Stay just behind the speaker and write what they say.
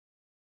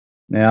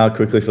Now,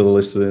 quickly for the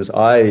listeners,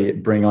 I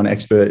bring on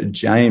expert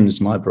James,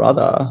 my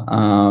brother,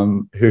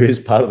 who is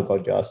part of the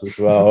podcast as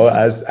well,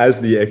 as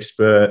the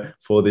expert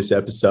for this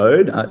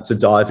episode to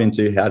dive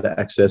into how to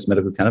access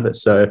medical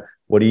cannabis. So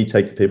what do you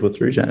take the people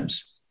through,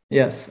 James?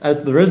 Yes,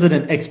 as the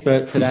resident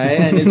expert today,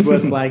 and it's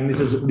worth flagging, this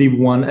is the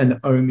one and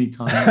only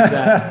time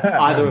that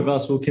either of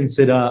us will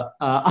consider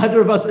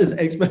either of us as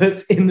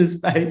experts in this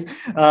space.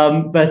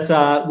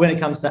 But when it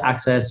comes to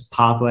access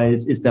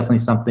pathways, it's definitely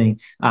something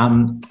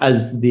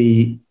as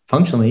the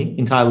functionally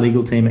entire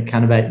legal team at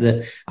Cannabis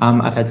that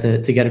I've had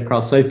to get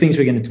across. So things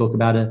we're going to talk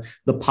about are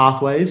the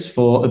pathways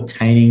for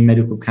obtaining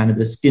medical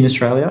cannabis in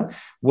Australia.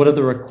 What are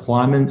the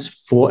requirements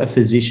for a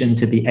physician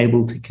to be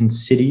able to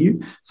consider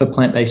you for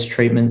plant-based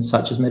treatments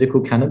such as medical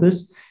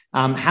cannabis?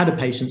 How do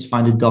patients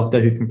find a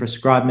doctor who can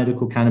prescribe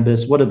medical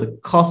cannabis? What are the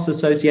costs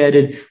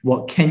associated?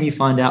 What can you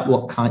find out?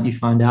 What can't you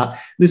find out?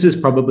 This is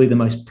probably the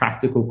most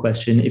practical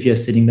question if you're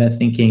sitting there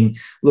thinking,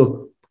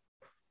 look,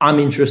 I'm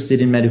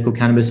interested in medical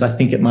cannabis. I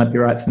think it might be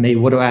right for me.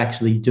 What do I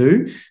actually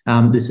do?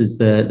 This is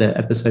the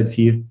episode for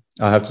you.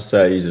 I have to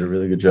say you did a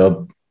really good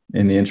job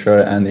in the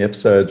intro and the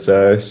episode.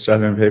 So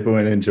strap in, people,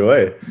 and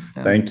enjoy.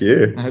 Thank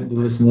you. I hope the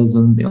listeners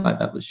will be like,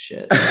 that was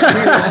shit.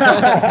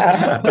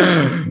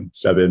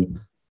 Strap in.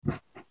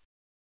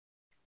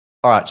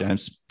 All right,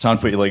 James, time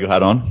to put your legal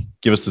hat on.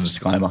 Give us the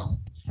disclaimer.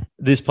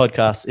 This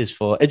podcast is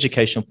for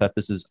educational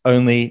purposes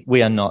only.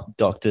 We are not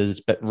doctors,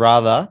 but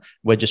rather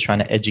we're just trying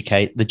to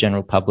educate the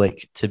general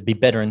public to be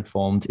better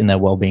informed in their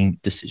well-being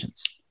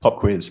decisions. Pop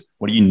quiz.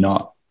 What are you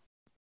not?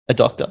 A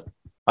doctor.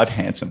 I'm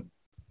handsome.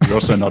 You're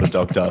also not a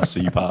doctor, so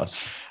you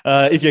pass.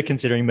 If you're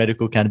considering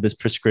medical cannabis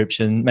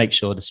prescription, make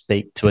sure to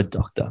speak to a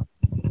doctor.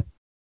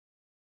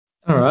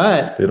 All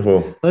right.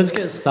 Beautiful. Let's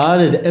get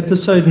started.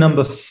 Episode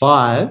number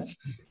 5.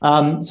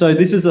 So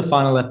this is the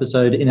final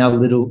episode in our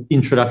little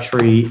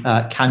introductory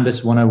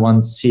Cannabis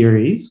 101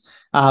 series.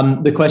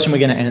 The question we're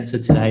going to answer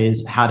today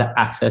is how to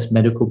access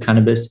medical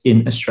cannabis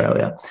in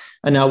Australia.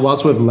 And now,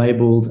 whilst we've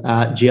labelled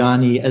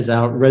Gianni as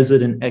our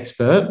resident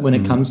expert when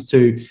it comes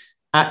to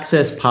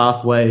access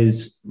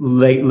pathways,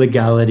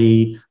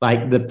 legality,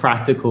 like the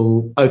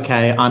practical,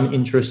 okay, I'm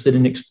interested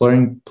in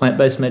exploring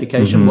plant-based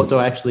medication. What do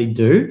I actually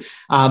do?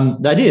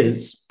 That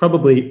is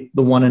probably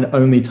the one and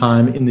only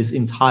time in this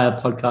entire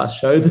podcast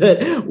show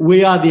that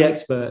we are the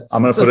experts.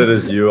 I'm going to put it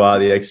as you are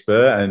the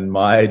expert, and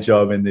my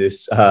job in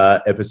this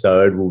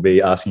episode will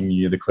be asking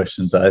you the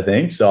questions, I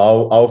think.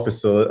 So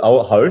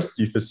I'll host,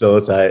 you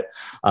facilitate,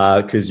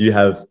 because you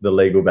have the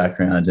legal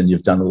background and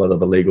you've done a lot of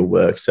the legal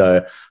work.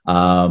 So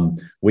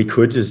we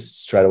could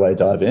just straight away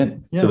dive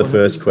in to the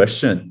first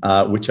question,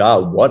 which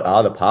are, what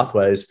are the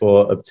pathways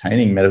for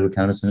obtaining medical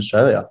cannabis in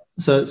Australia?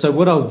 So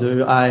what I'll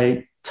do,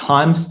 I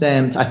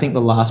timestamped, I think, the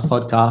last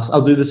podcast.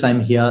 I'll do the same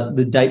here.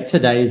 The date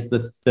today is the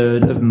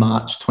 3rd of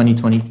March,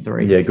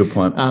 2023. Yeah, good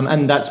point.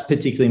 And that's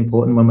particularly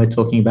important when we're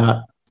talking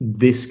about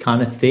this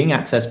kind of thing,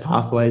 access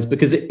pathways,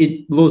 because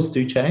laws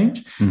do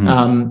change,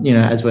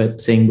 as we're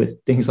seeing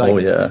with things like,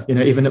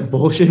 even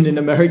abortion in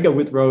America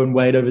with Roe and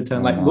Wade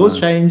overturned, laws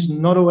change,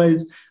 not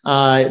always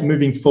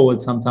moving forward,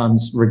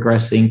 sometimes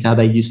regressing to how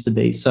they used to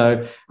be.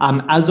 So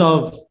as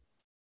of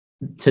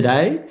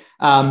today,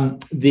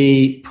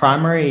 the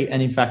primary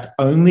and in fact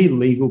only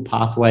legal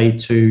pathway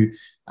to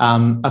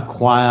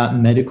acquire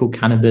medical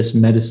cannabis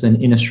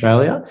medicine in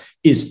Australia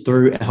is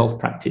through a health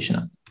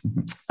practitioner.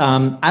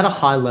 At a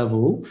high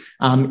level,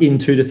 in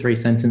 2 to 3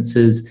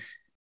 sentences,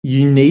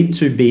 you need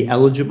to be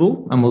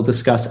eligible, and we'll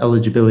discuss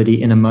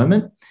eligibility in a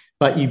moment,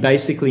 but you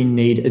basically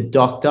need a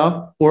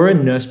doctor or a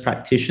nurse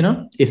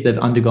practitioner, if they've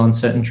undergone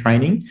certain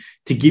training,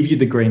 to give you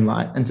the green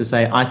light and to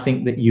say, I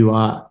think that you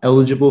are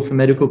eligible for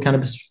medical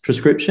cannabis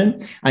prescription.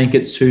 I think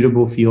it's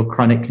suitable for your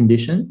chronic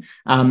condition.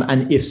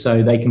 And if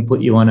so, they can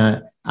put you on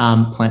a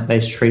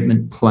plant-based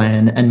treatment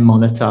plan and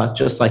monitor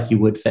just like you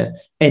would for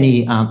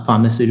any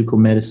pharmaceutical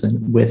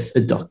medicine with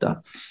a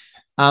doctor.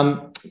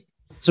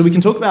 So we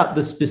can talk about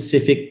the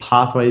specific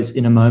pathways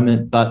in a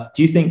moment, but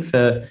do you think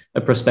for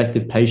a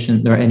prospective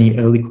patient, there are any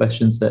early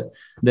questions that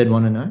they'd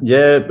want to know?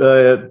 Yeah,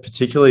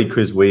 particularly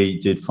because we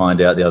did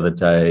find out the other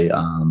day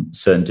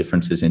certain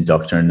differences in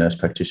doctor and nurse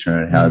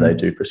practitioner and how they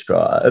do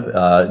prescribe.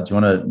 Do you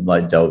want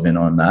to delve in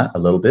on that a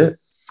little bit?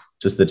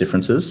 Just the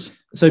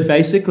differences? So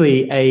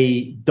basically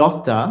a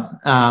doctor,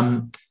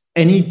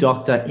 any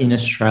doctor in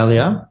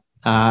Australia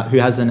who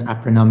has an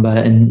APRA number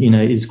and,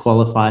 is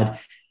qualified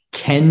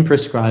can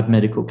prescribe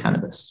medical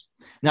cannabis.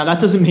 Now, that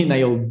doesn't mean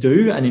they all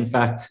do. And in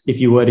fact, if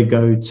you were to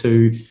go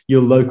to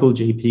your local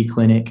GP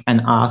clinic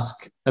and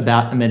ask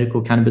about a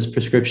medical cannabis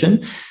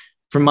prescription,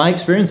 from my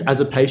experience as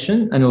a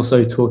patient and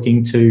also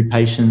talking to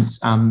patients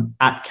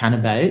at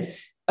Cannabis,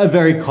 a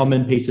very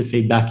common piece of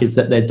feedback is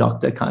that their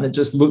doctor kind of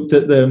just looked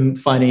at them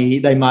funny.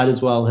 They might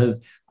as well have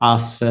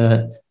asked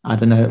for, I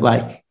don't know,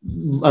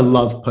 a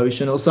love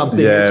potion or something.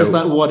 Yeah. It's just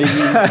like, what are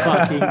you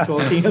fucking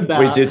talking about?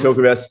 We did talk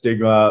about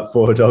stigma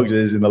for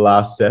doctors in the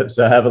last step,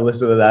 so have a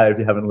listen to that if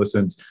you haven't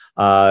listened.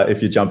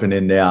 if you're jumping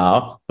in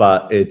now,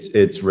 but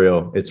it's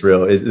real. It's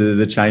real.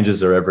 The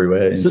changes are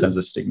everywhere in terms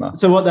of stigma.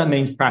 So what that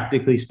means,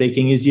 practically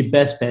speaking, is your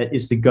best bet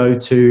is to go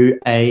to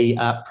a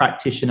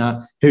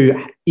practitioner who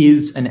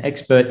is an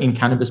expert in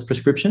cannabis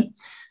prescription.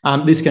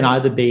 This can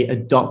either be a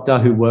doctor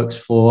who works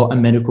for a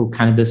medical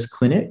cannabis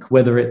clinic,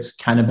 whether it's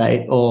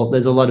Cannabis, or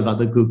there's a lot of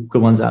other good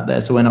ones out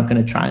there. So we're not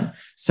going to try and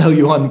sell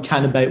you on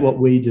Cannabis, what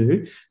we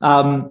do.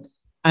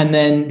 And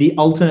then the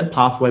alternate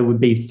pathway would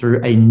be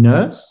through a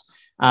nurse.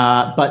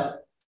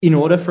 But in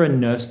order for a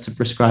nurse to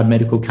prescribe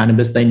medical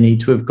cannabis, they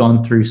need to have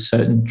gone through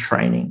certain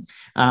training.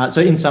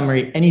 So in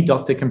summary, any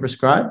doctor can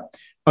prescribe,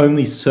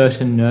 only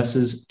certain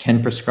nurses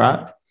can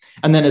prescribe.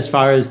 And then as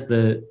far as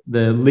the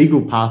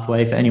legal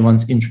pathway for anyone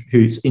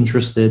who's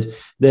interested,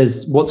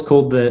 there's what's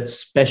called the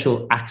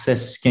Special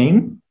Access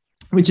Scheme,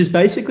 which is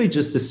basically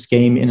just a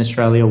scheme in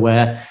Australia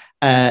where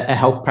a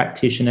health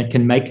practitioner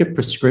can make a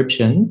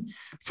prescription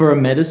for a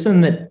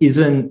medicine that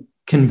isn't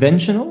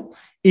conventional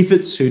if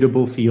it's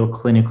suitable for your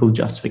clinical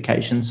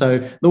justification. So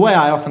the way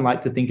I often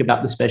like to think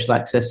about the Special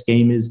Access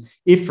Scheme is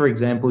if, for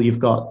example, you've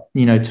got,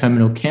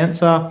 terminal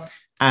cancer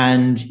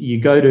and you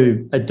go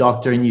to a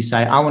doctor and you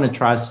say, I want to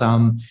try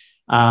some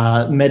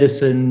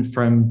medicine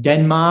from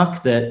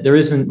Denmark that there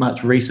isn't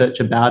much research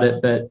about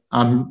it, but,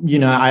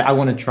 I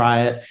want to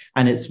try it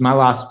and it's my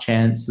last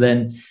chance,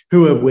 then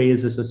who are we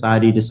as a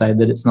society to say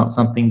that it's not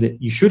something that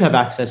you should have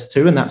access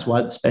to? And that's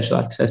why the Special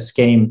Access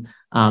Scheme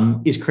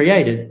is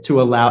created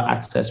to allow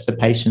access for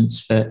patients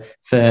for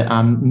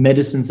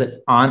medicines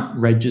that aren't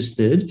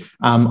registered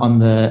on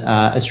the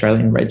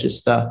Australian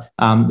register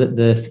that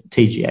the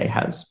TGA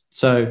has.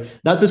 So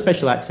that's a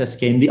Special Access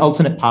Scheme. The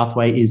alternate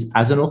pathway is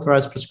as an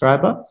authorised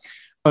prescriber.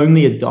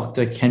 Only a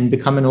doctor can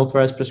become an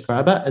authorised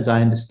prescriber, as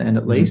I understand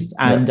at least.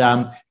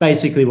 And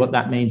basically what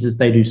that means is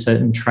they do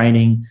certain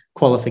training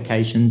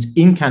qualifications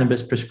in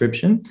cannabis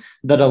prescription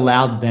that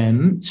allow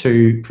them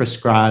to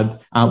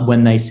prescribe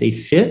when they see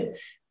fit,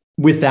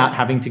 without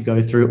having to go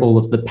through all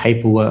of the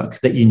paperwork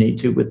that you need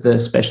to with the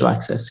Special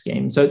Access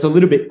Scheme. So it's a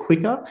little bit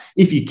quicker.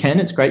 If you can,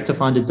 it's great to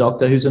find a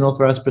doctor who's an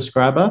authorised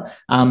prescriber,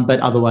 but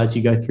otherwise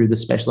you go through the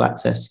Special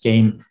Access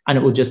Scheme and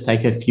it will just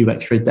take a few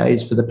extra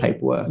days for the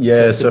paperwork.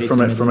 Yeah, so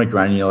from a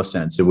granular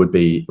sense, it would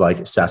be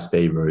like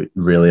SASB route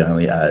really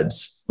only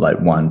adds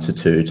like 1 to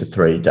 2 to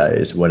 3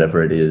 days,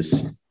 whatever it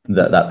is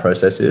that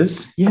process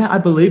is. Yeah, I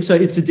believe so.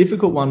 It's a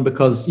difficult one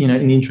because, in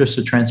the interest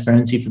of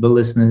transparency for the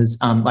listeners,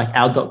 like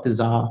our doctors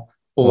are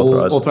all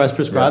authorized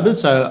prescribers. Yeah.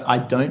 So I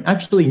don't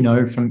actually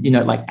know from,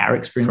 our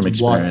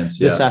experience what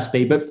the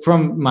SASB, but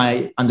from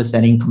my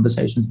understanding,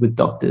 conversations with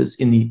doctors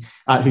in the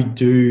who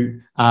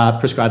do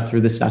prescribe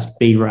through the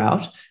SASB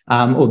route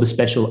or the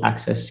Special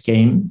Access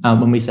Scheme.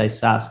 When we say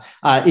SAS,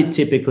 it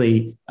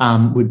typically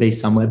would be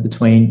somewhere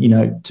between,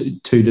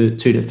 2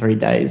 to 3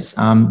 days,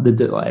 the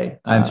delay.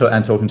 And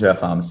talking to our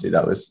pharmacy,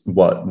 that was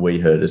what we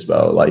heard as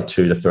well, like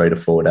 2 to 3 to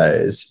 4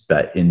 days.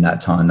 But in that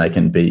time, they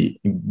can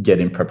get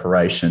in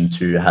preparation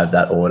to have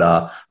that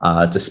order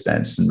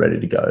dispensed and ready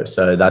to go.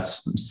 So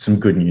that's some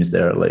good news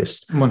there, at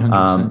least.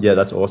 100%. Yeah,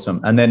 that's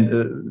awesome. And then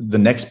the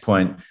next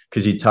point,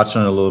 because you touched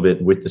on it a little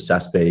bit with the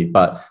SASB,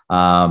 but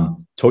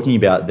talking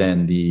about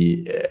then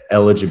the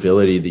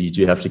eligibility that you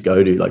do have to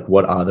go to, like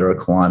what are the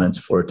requirements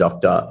for a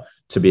doctor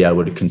to be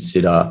able to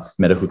consider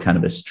medical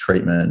cannabis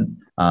treatment?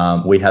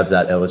 We have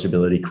that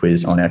eligibility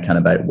quiz on our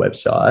Cannabis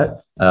website.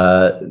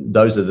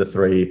 Those are the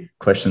 3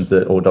 questions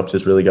that all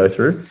doctors really go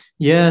through.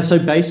 Yeah, so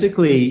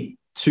basically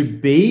to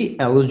be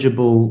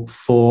eligible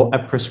for a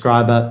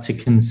prescriber to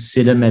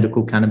consider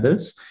medical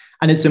cannabis,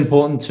 and it's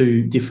important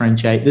to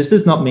differentiate. This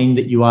does not mean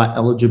that you are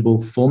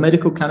eligible for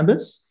medical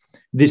cannabis.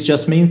 This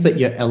just means that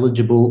you're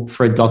eligible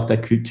for a doctor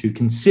to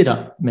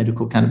consider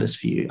medical cannabis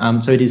for you.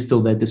 So it is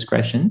still their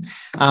discretion.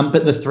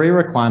 But the 3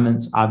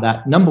 requirements are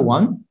that, number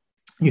 1,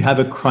 you have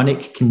a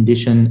chronic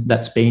condition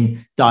that's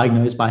been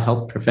diagnosed by a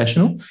health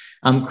professional.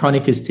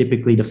 Chronic is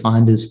typically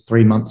defined as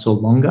 3 months or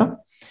longer.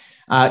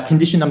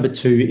 Condition number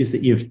 2 is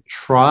that you've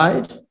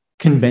tried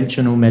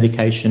conventional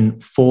medication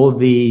for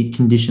the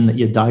condition that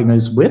you're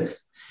diagnosed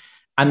with.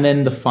 And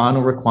then the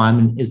final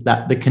requirement is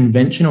that the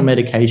conventional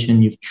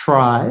medication you've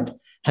tried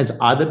has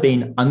either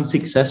been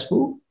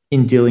unsuccessful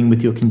in dealing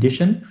with your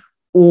condition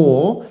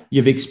or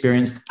you've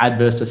experienced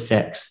adverse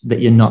effects that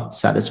you're not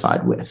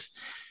satisfied with.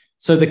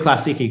 So the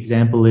classic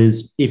example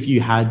is if you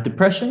had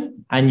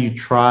depression and you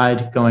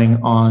tried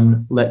going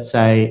on, let's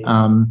say,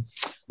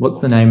 what's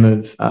the name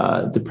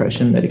of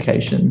depression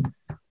medication?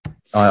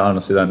 I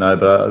honestly don't know,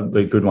 but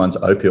the good one's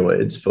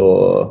opioids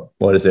for,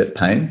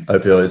 pain?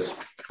 Opioids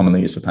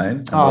commonly used for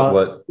pain.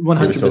 What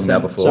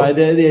 100%. Sorry,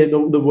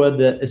 the word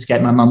that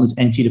escaped my mum was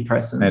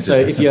antidepressants. So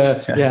if you're,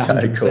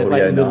 cool.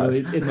 Nice.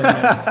 It's in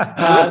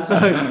there.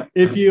 So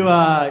if you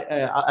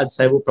I'd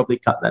say we'll probably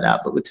cut that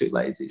out, but we're too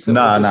lazy. So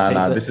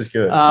no. This is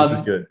good. This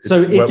is good.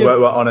 So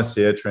we're honest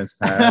here,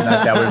 transparent.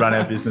 That's how we run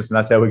our business, and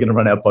that's how we're going to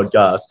run our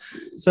podcast.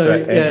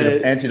 So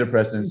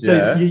antidepressants.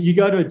 So you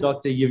go to a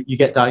doctor, you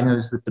get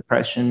diagnosed with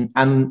depression,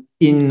 and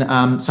in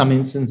some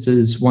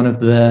instances, one of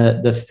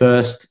the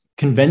first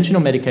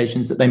conventional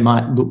medications that they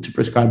might look to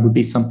prescribe would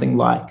be something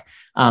like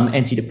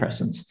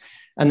antidepressants.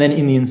 And then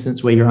in the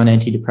instance where you're on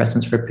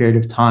antidepressants for a period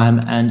of time,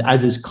 and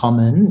as is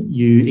common,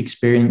 you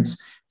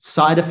experience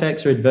side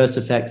effects or adverse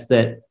effects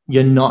that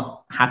you're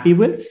not happy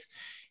with.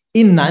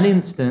 In that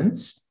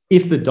instance,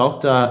 if the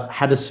doctor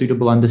had a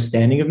suitable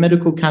understanding of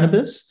medical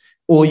cannabis,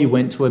 or you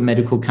went to a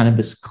medical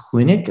cannabis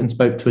clinic and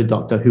spoke to a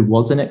doctor who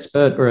was an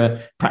expert or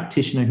a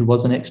practitioner who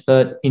was an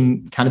expert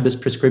in cannabis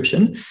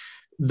prescription,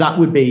 that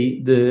would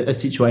be a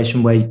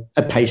situation where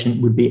a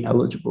patient would be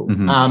eligible.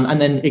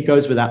 And then it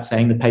goes without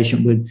saying the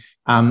patient would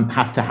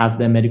have to have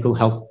their medical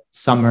health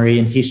summary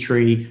and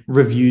history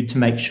reviewed to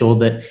make sure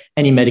that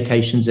any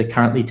medications they're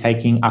currently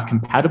taking are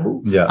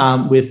compatible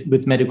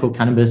with medical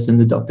cannabis, and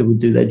the doctor would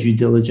do their due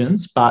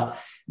diligence. But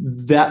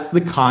that's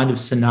the kind of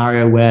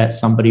scenario where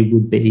somebody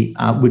would be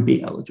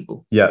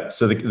eligible. Yeah.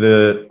 So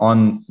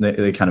on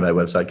the Cannabis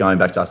website, going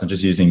back to us and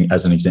just using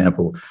as an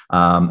example,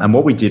 and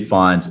what we did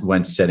find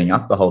when setting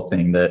up the whole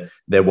thing, that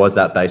there was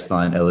that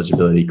baseline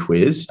eligibility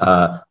quiz,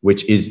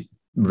 which is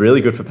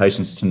really good for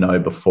patients to know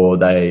before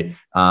they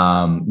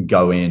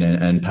go in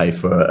and pay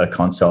for a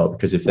consult,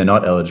 because if they're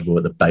not eligible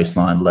at the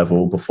baseline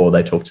level before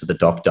they talk to the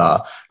doctor,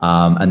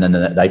 and then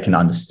they can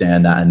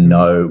understand that and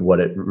know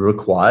what it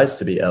requires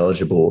to be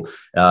eligible,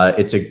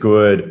 it's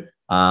good.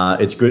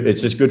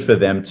 It's just good for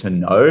them to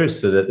know,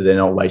 so that they're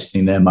not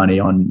wasting their money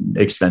on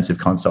expensive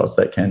consults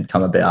that can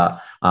come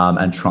about,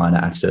 and trying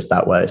to access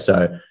that way.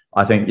 So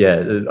I think,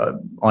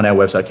 on our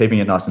website, keeping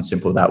it nice and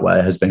simple that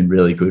way has been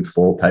really good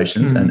for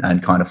patients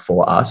and kind of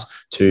for us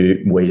to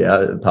weed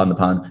out, pardon the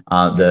pun,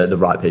 the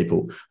right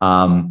people.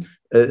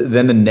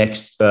 Then the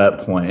next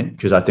point,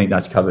 because I think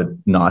that's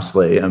covered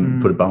nicely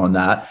and put a bow on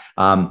that,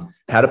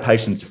 how do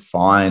patients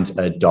find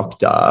a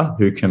doctor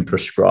who can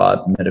prescribe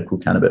medical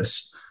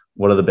cannabis?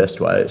 What are the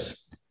best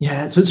ways?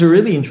 Yeah, so it's a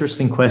really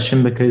interesting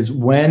question, because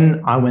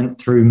when I went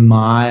through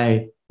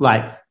my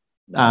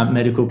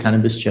medical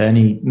cannabis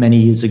journey many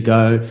years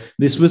ago,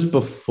 this was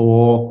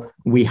before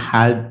we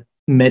had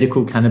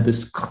medical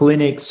cannabis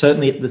clinics,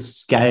 certainly at the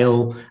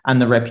scale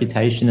and the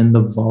reputation and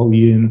the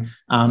volume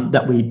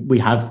that we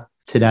have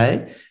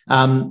today.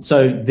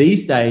 So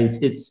these days,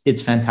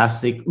 it's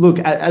fantastic. Look,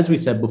 as we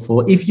said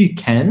before, if you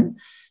can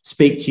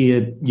speak to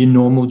your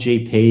normal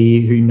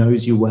GP who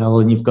knows you well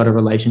and you've got a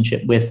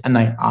relationship with, and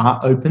they are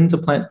open to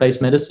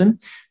plant-based medicine,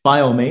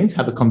 by all means,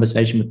 have a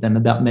conversation with them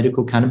about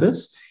medical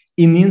cannabis.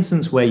 In the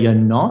instance where you're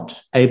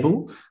not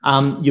able,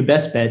 your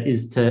best bet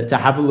is to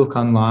have a look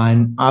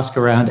online, ask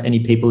around any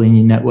people in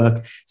your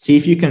network, see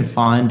if you can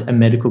find a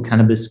medical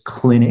cannabis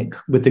clinic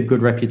with a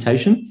good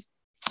reputation.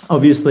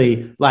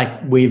 Obviously,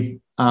 we've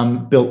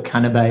built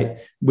Cannabis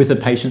with a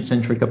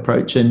patient-centric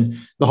approach, and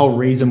the whole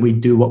reason we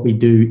do what we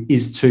do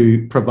is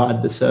to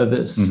provide the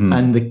service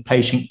and the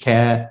patient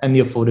care and the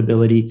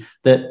affordability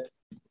that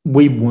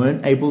we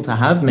weren't able to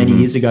have many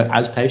years ago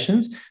as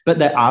patients, but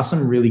there are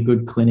some really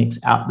good clinics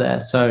out there.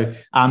 So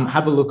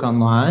have a look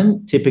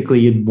online. Typically,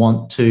 you'd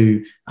want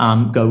to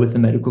go with the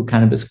medical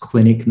cannabis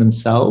clinic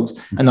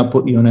themselves, and they'll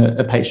put you on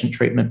a patient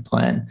treatment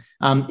plan.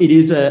 It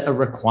is a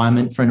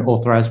requirement for an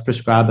authorized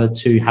prescriber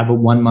to have a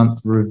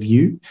 1-month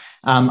review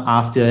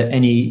after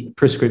any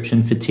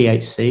prescription for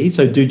THC.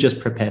 So do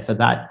just prepare for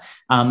that.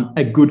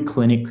 A good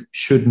clinic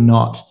should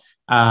not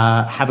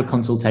have a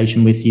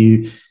consultation with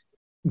you,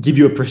 give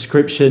you a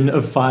prescription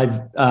of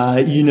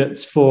 5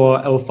 units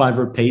or 5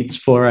 repeats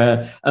for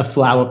a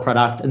flower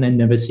product, and then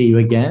never see you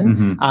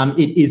again.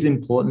 It is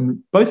important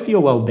both for your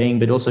well-being,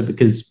 but also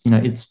because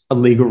it's a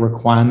legal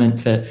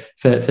requirement for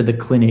the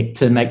clinic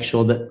to make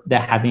sure that they're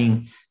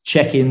having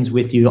check-ins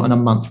with you on a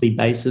monthly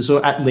basis,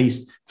 or at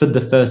least for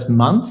the first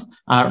month,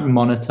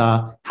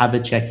 monitor, have a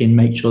check-in,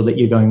 make sure that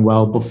you're going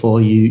well before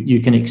you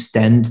can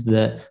extend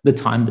the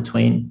time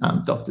between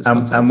doctors'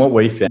 consults. And what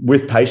we found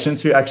with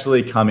patients who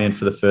actually come in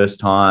for the first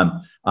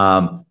time,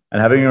 and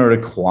having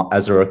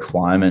as a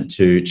requirement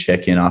to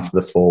check in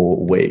after the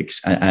 4 weeks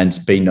and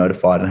be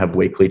notified and have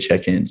weekly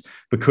check-ins,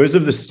 because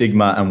of the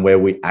stigma and where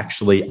we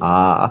actually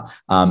are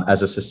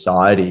as a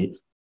society,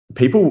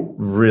 people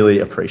really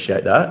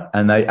appreciate that.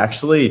 And they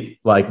actually,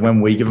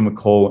 when we give them a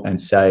call and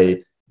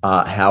say,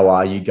 how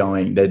are you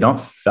going? They're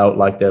not felt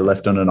like they're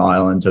left on an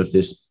island of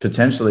this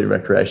potentially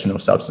recreational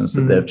substance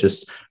that they've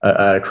just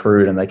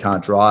accrued and they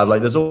can't drive.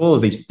 There's all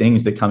of these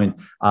things that come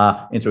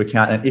into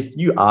account. And if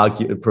you are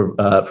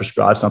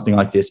prescribed something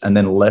like this and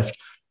then left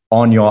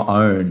on your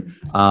own,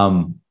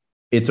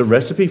 it's a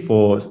recipe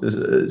for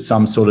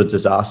some sort of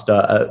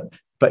disaster.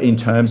 But in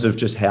terms of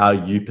just how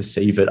you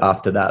perceive it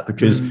after that,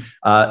 because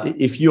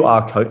if you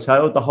are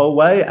coattailed the whole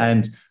way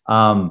and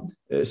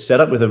set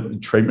up with a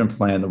treatment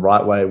plan the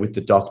right way with the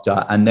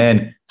doctor, and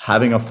then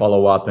having a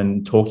follow-up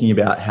and talking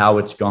about how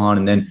it's gone,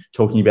 and then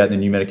talking about the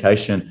new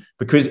medication,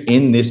 because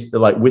in this,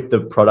 with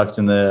the product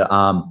and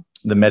the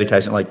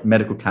medication, like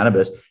medical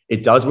cannabis,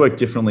 it does work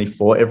differently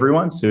for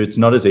everyone. So it's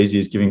not as easy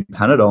as giving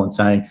Panadol and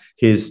saying,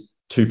 here's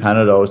 2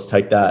 Panadols,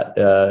 take that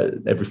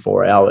every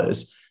 4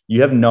 hours.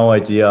 You have no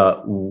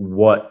idea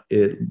what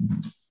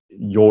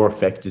your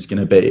effect is going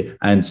to be.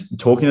 And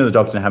talking to the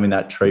doctor and having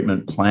that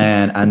treatment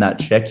plan and that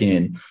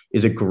check-in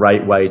is a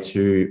great way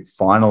to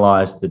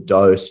finalize the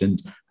dose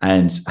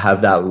and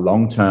have that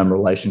long-term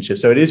relationship.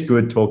 So it is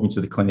good talking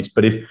to the clinics,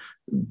 but if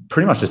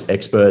pretty much just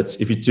experts,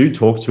 if you do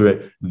talk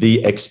to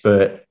the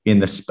expert in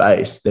the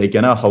space, they're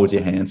going to hold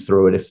your hand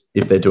through it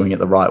if they're doing it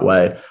the right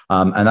way.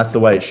 And that's the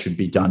way it should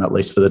be done, at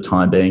least for the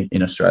time being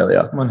in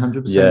Australia.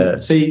 100%. Yeah.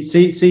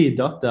 See your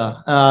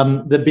doctor.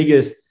 The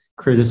biggest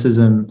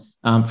criticism,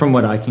 from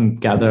what I can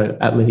gather,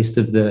 at least,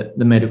 of the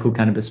medical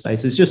cannabis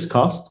space is just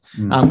cost,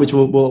 which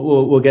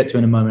we'll get to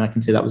in a moment. I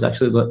can see that was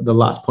actually the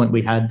last point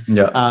we had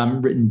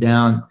written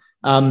down.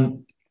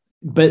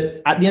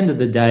 But at the end of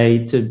the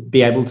day, to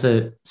be able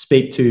to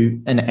speak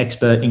to an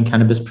expert in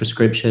cannabis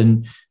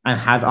prescription and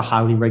have a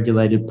highly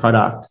regulated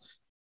product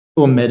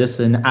or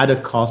medicine at a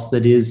cost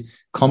that is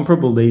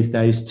comparable these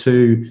days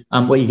to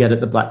what you get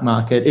at the black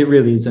market, it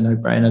really is a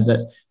no-brainer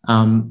that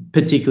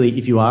particularly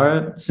if you are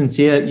a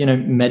sincere,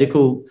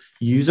 medical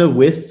user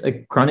with a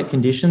chronic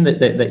condition,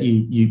 that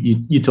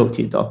you talk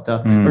to your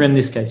doctor, or in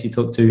this case, you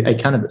talk to a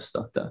cannabis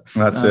doctor.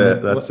 That's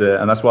it.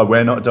 And that's why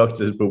we're not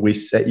doctors, but we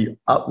set you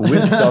up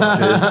with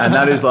doctors. And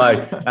that is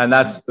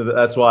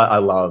that's why I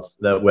love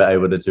that we're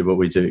able to do what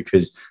we do,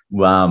 because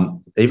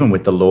even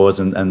with the laws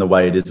and the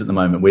way it is at the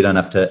moment, we don't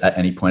have to at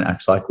any point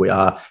act like we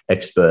are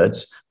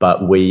experts,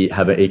 but we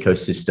have an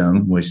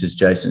ecosystem, which is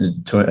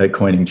Jason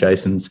coining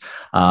Jason's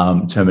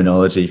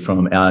terminology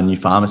from our new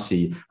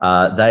pharmacy.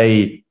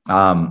 They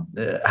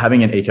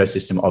having an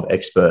ecosystem of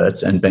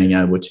experts and being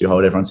able to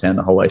hold everyone's hand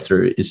the whole way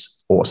through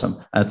is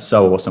awesome. And it's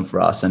so awesome for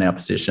us and our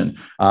position.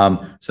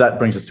 So that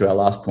brings us to our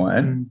last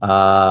point.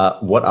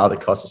 What are the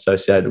costs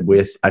associated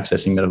with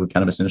accessing medical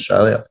cannabis in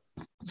Australia?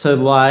 So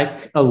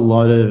like a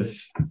lot of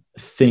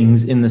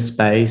things in the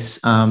space,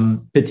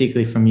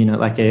 particularly from,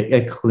 like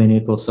a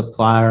clinic or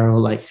supplier or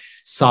like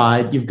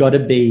side, you've got to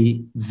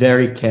be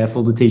very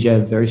careful. The TGA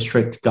have very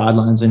strict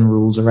guidelines and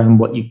rules around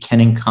what you can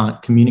and can't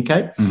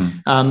communicate.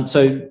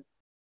 So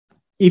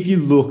if you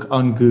look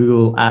on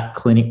Google at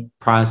clinic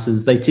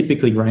prices, they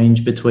typically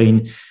range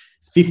between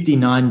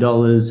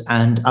 $59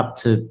 and up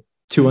to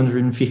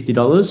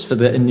 $250 for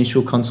the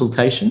initial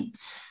consultation.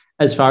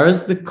 As far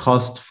as the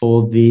cost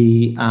for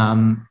the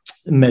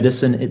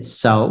medicine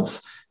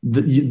itself,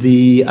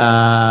 the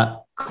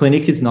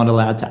clinic is not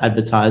allowed to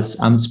advertise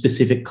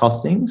specific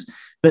costings,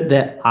 but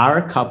there are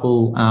a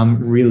couple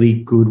really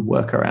good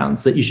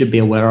workarounds that you should be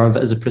aware of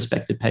as a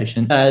prospective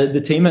patient.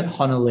 The team at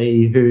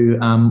Honolulu, who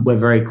we're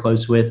very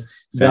close with,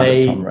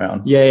 Tom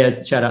Brown.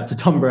 Shout out to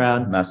Tom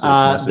Brown.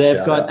 Massive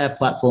they've got a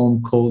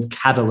platform called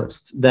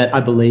Catalyst that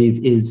I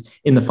believe is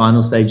in the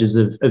final stages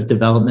of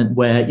development,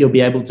 where you'll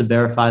be able to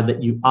verify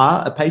that you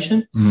are a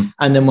patient.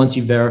 And then once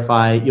you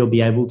verify, you'll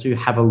be able to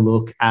have a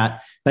look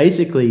at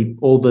basically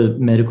all the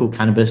medical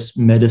cannabis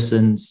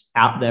medicines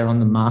out there on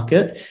the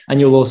market.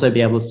 And you'll also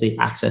be able to see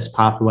access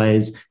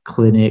pathways,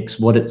 clinics,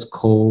 what it's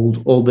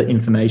called, all the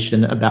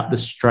information about the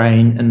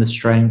strain and the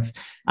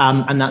strength.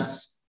 And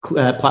that's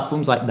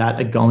platforms like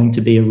that are going to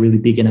be a really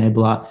big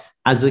enabler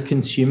as a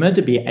consumer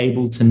to be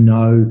able to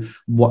know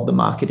what the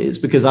market is,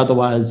 because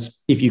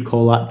otherwise, if you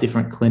call up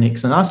different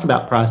clinics and ask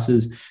about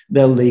prices,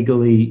 they're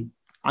legally,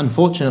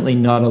 unfortunately,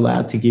 not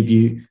allowed to give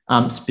you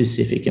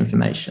specific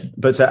information.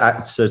 But to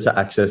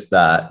access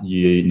that,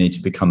 you need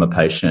to become a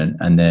patient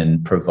and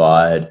then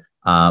provide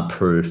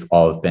proof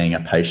of being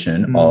a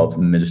patient of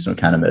medicinal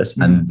cannabis,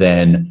 and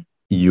then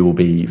you will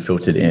be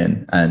filtered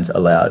in and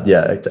allowed,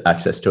 to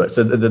access to it.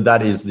 So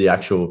that is the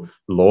actual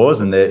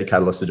laws, and the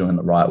Catalysts are doing it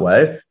the right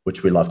way,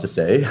 which we love to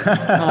see.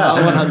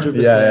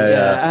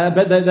 100%.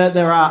 But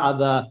there are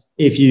other,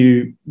 if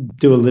you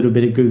do a little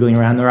bit of Googling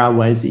around, there are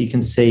ways that you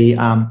can see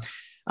some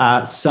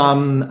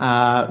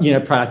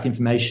product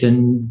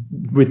information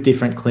with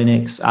different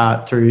clinics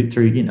through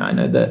I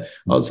know the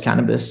Oz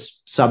Cannabis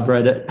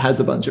subreddit has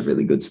a bunch of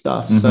really good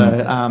stuff.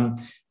 So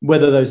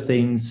whether those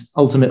things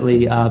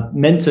ultimately are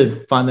meant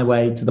to find their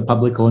way to the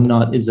public or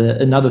not is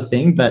another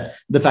thing. But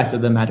the fact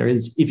of the matter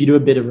is, if you do a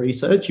bit of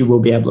research, you will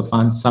be able to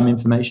find some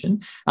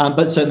information.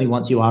 But certainly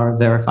once you are a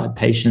verified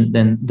patient,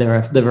 then there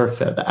are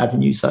further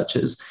avenues such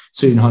as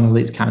soon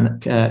Honolulu's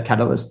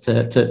Catalyst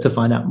to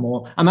find out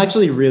more. I'm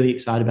actually really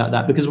excited about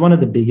that, because one of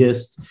the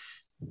biggest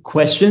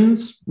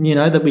questions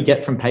that we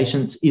get from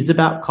patients is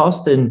about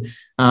cost, and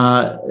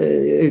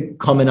a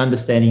common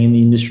understanding in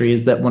the industry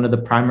is that one of the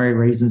primary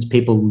reasons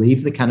people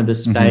leave the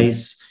cannabis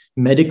space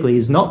medically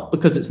is not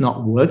because it's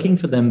not working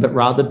for them, but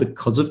rather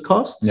because of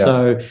cost.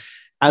 So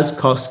as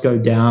costs go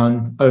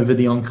down over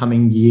the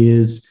oncoming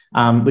years,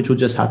 which will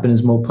just happen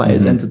as more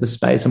players enter the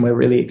space, and we're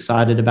really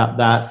excited about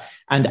that,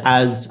 and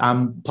as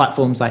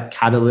platforms like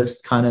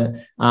Catalyst kind of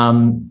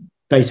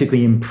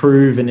basically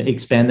improve and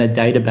expand their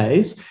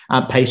database,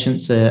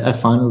 patients are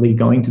finally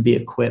going to be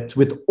equipped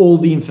with all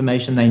the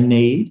information they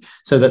need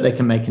so that they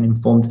can make an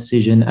informed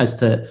decision as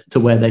to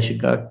where they should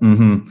go.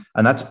 And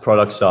that's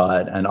product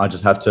side. And I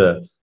just have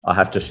to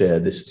share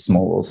this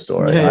small little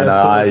story.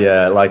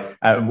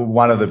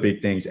 One of the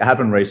big things, it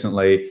happened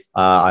recently.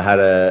 I had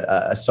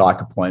a psych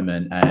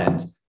appointment,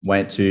 and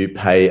went to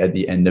pay at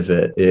the end of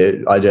it.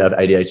 I do have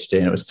ADHD,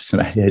 and it was for some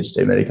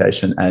ADHD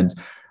medication. And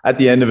at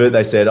the end of it,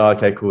 they said, "Oh,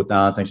 okay, cool.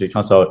 Thanks for your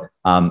consult."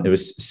 It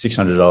was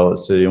 $600.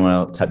 So you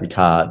want to tap your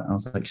card? And I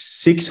was like,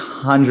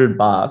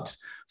 $600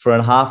 for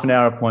a half an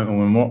hour appointment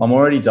when I'm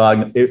already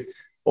diagnosed.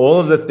 All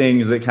of the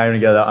things that came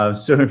together, I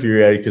was so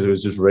infuriated because it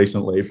was just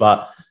recently,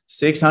 but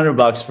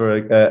 $600 for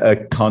a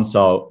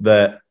consult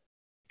that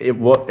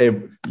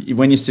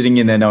when you're sitting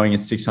in there knowing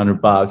it's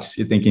 $600,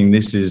 you're thinking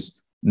this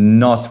is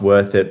not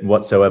worth it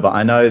whatsoever.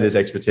 I know there's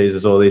expertise,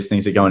 there's all these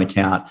things that go in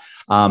account.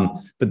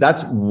 But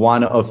that's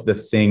one of the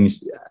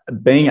things,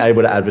 being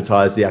able to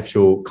advertise the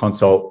actual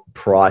consult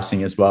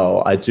pricing as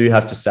well. I do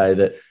have to say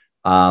that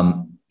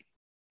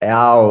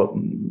our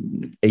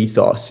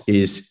ethos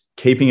is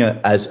keeping it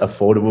as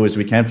affordable as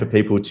we can for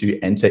people to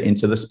enter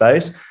into the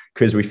space,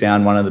 because we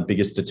found one of the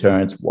biggest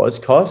deterrents was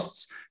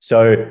costs.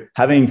 So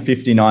having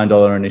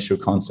 $59 initial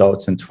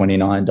consults and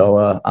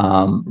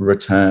 $29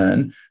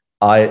 return,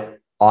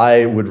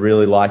 I would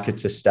really like it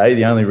to stay.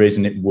 The only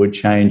reason it would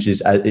change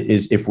is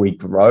if we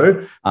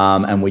grow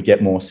and we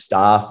get more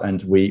staff,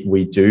 and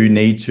we do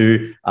need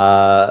to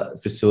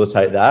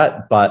facilitate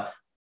that. But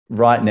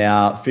right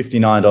now,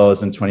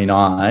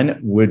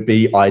 $59.29 would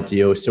be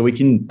ideal, so we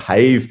can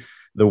pave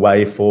the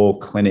way for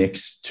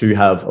clinics to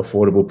have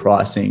affordable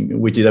pricing.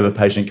 We did have a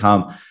patient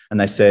come and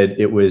they said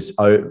it was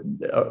over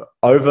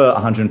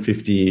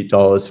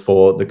 $150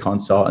 for the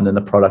consult, and then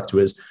the product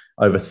was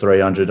over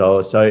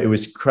 $300. So it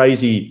was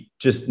crazy,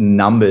 just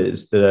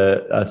numbers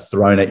that are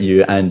thrown at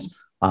you. And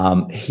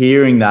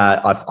hearing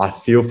that, I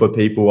feel for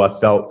people. I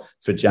felt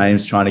for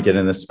James trying to get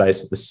in the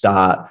space at the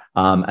start,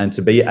 and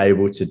to be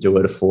able to do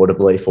it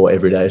affordably for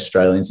everyday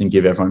Australians and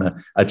give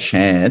everyone a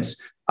chance,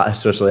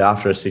 especially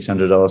after a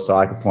 $600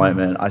 psych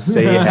appointment. I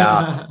see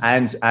how,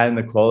 and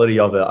the quality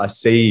of it. I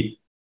see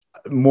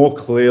more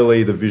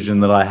clearly the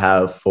vision that I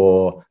have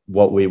for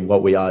what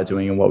we are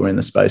doing and what we're in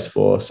the space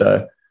for.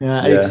 So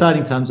yeah,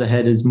 exciting times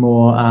ahead as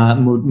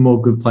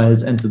more good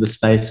players enter the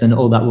space, and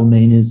all that will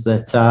mean is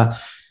that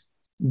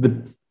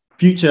the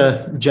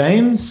future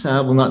James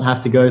will not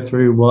have to go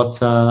through what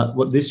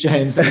this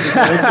James had to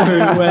go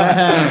through,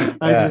 where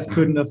I just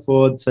couldn't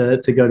afford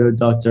to go to a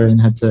doctor and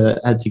had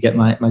to get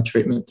my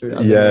treatment through.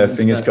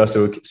 Fingers crossed it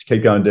will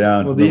keep going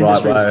down. Well, the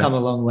industry's come a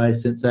long way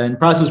since then.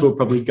 Prices will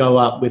probably go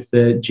up with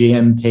the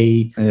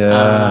GMP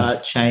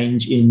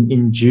change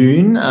in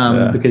June,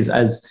 because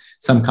as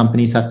some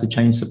companies have to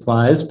change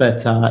suppliers,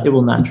 but it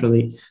will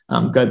naturally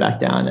go back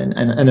down,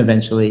 and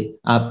eventually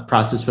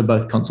prices for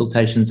both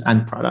consultations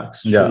and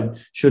products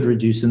should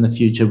reduce in the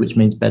future, which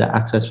means better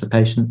access for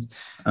patients.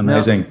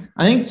 Amazing. Now,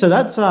 I think so.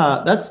 That's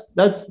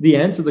the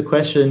answer to the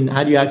question: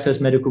 how do you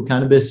access medical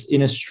cannabis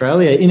in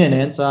Australia? In an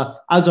answer,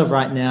 as of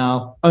right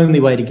now,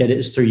 only way to get it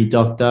is through your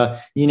doctor.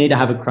 You need to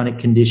have a chronic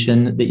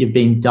condition that you've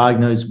been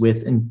diagnosed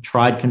with and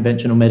tried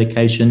conventional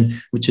medication,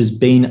 which has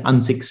been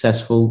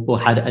unsuccessful or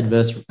had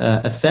adverse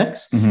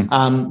effects.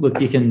 Mm-hmm. Look,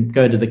 you can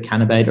go to the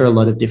Cannabis or a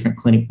lot of different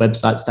clinic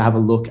websites to have a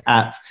look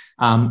at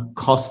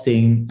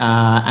costing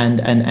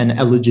and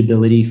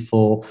eligibility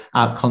for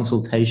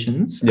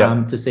consultations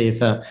to see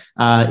if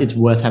it's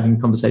worth having a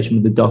conversation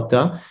with the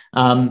doctor.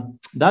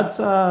 That's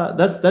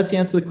the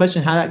answer to the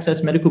question: how to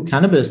access medical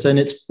cannabis, and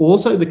it's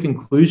also the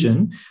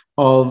conclusion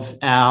of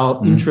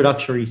our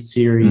introductory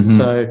series. Mm-hmm.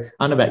 So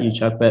I don't know about you,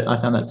 Chuck, but I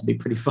found that to be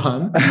pretty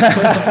fun.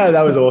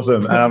 That was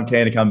awesome, and I'm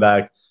keen to come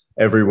back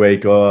every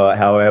week or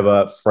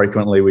however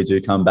frequently we do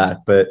come back.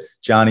 But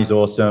Gianni's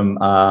awesome.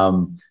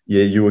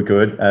 You were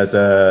good as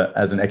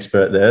an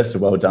expert there, so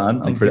well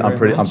done. I'm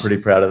pretty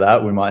proud of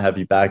that. We might have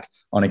you back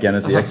on again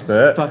as the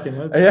expert. Fucking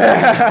hope.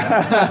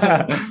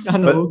 Yeah.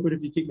 I'm not awkward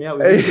if you kick me out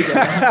with you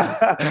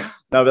again.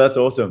 No, but that's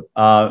awesome.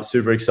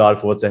 Super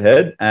excited for what's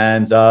ahead,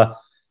 and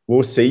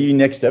we'll see you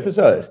next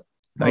episode.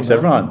 Thanks,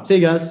 everyone. See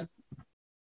you guys.